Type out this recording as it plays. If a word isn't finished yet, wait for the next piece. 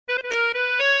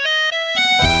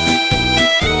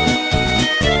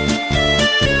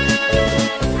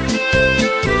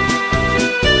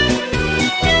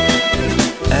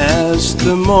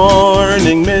the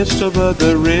morning mist over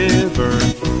the river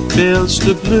fills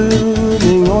the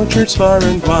blooming orchards far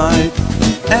and wide,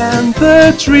 and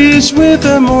the trees with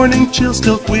the morning chill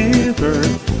still quiver,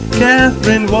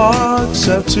 Catherine walks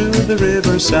out to the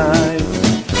riverside.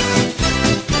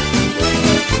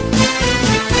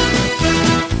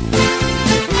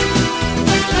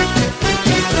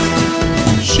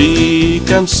 She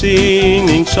comes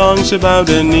singing songs about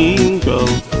an eagle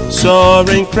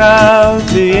soaring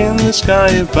proudly in the sky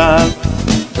above,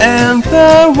 and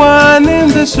the one in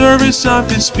the service of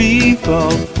his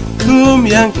people, whom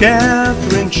young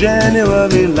Catherine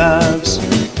genuinely loves.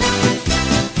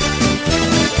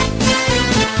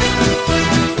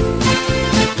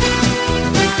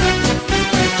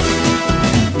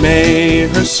 May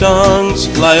her songs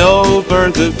fly over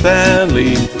the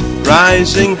valley,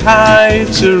 rising high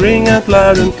to ring out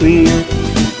loud and clear.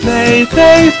 May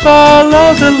they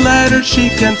follow the letter she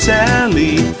can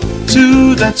tally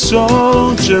to that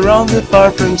soldier on the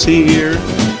far frontier.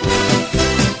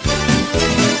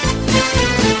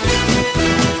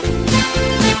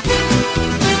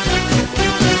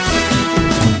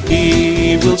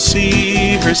 He will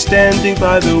see her standing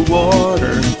by the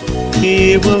water,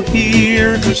 he will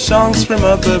hear her songs from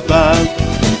up above,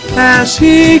 as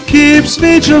he keeps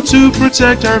vigil to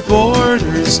protect our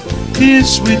borders.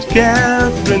 His sweet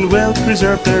Catherine will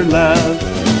preserve their love.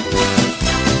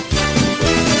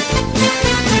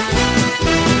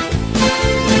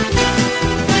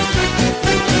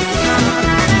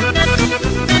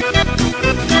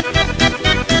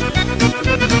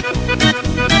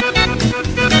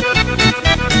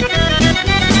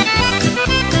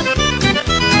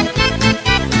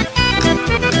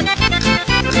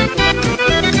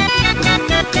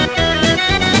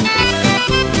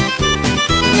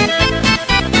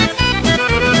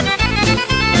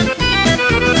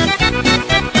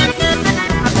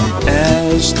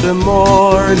 The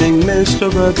morning mist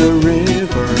over the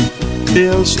river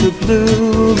fills the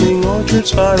blooming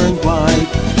orchards far and wide,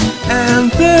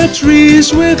 and the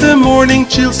trees with the morning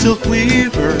chill still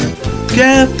quiver,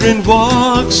 Catherine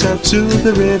walks out to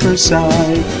the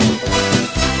riverside.